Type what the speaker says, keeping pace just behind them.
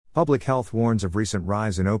Public health warns of recent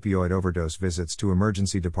rise in opioid overdose visits to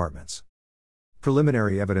emergency departments.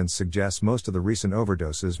 Preliminary evidence suggests most of the recent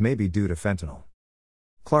overdoses may be due to fentanyl.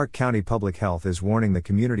 Clark County Public Health is warning the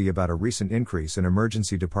community about a recent increase in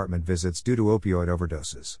emergency department visits due to opioid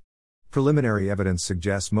overdoses. Preliminary evidence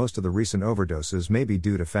suggests most of the recent overdoses may be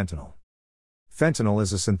due to fentanyl. Fentanyl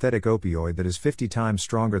is a synthetic opioid that is 50 times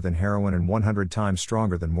stronger than heroin and 100 times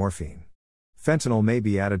stronger than morphine. Fentanyl may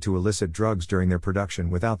be added to illicit drugs during their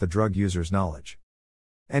production without the drug user's knowledge.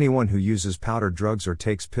 Anyone who uses powdered drugs or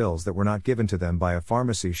takes pills that were not given to them by a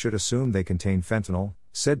pharmacy should assume they contain fentanyl,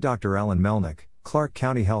 said Dr. Alan Melnick, Clark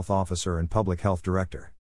County Health Officer and Public Health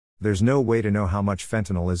Director. There's no way to know how much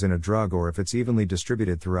fentanyl is in a drug or if it's evenly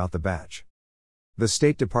distributed throughout the batch. The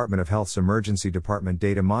State Department of Health's Emergency Department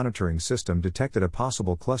Data Monitoring System detected a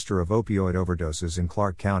possible cluster of opioid overdoses in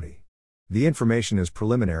Clark County. The information is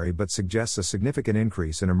preliminary but suggests a significant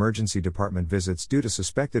increase in emergency department visits due to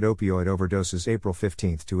suspected opioid overdoses April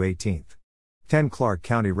 15 to 18. 10 Clark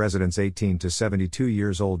County residents 18 to 72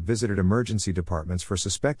 years old visited emergency departments for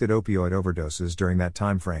suspected opioid overdoses during that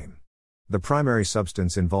time frame. The primary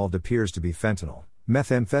substance involved appears to be fentanyl.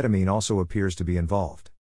 Methamphetamine also appears to be involved.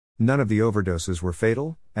 None of the overdoses were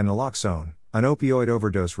fatal, and naloxone, an opioid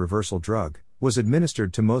overdose reversal drug, was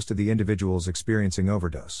administered to most of the individuals experiencing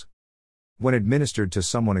overdose. When administered to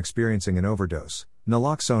someone experiencing an overdose,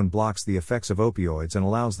 naloxone blocks the effects of opioids and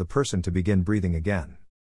allows the person to begin breathing again.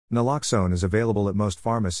 Naloxone is available at most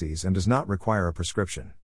pharmacies and does not require a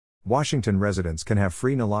prescription. Washington residents can have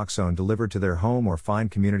free naloxone delivered to their home or find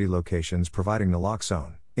community locations providing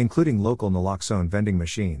naloxone, including local naloxone vending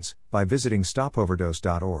machines, by visiting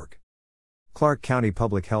stopoverdose.org. Clark County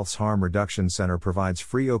Public Health's Harm Reduction Center provides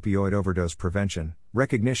free opioid overdose prevention,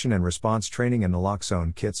 recognition and response training and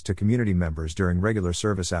naloxone kits to community members during regular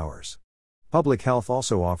service hours. Public Health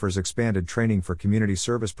also offers expanded training for community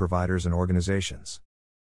service providers and organizations.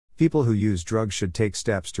 People who use drugs should take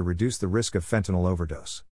steps to reduce the risk of fentanyl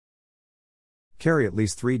overdose. Carry at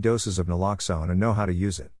least 3 doses of naloxone and know how to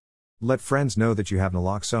use it. Let friends know that you have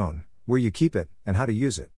naloxone, where you keep it, and how to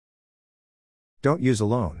use it. Don't use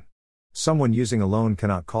alone. Someone using alone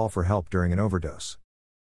cannot call for help during an overdose.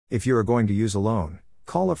 If you are going to use alone,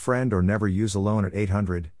 call a friend or never use alone at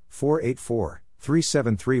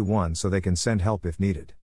 800-484-3731 so they can send help if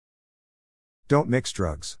needed. Don't mix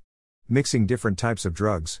drugs. Mixing different types of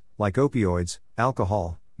drugs, like opioids,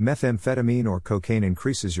 alcohol, methamphetamine or cocaine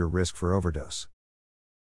increases your risk for overdose.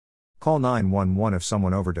 Call 911 if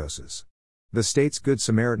someone overdoses. The state's Good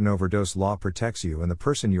Samaritan overdose law protects you and the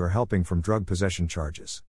person you are helping from drug possession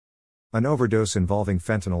charges. An overdose involving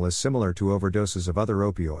fentanyl is similar to overdoses of other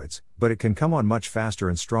opioids, but it can come on much faster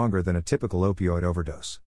and stronger than a typical opioid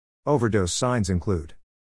overdose. Overdose signs include: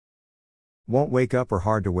 won't wake up or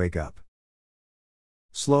hard to wake up,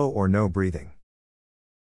 slow or no breathing,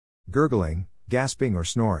 gurgling, gasping or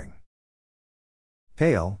snoring,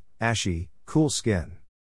 pale, ashy, cool skin,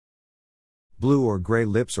 blue or gray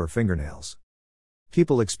lips or fingernails.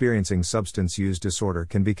 People experiencing substance use disorder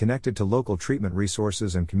can be connected to local treatment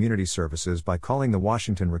resources and community services by calling the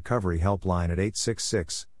Washington Recovery Helpline at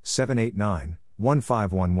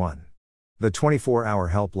 866-789-1511. The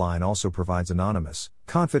 24-hour helpline also provides anonymous,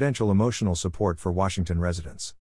 confidential emotional support for Washington residents.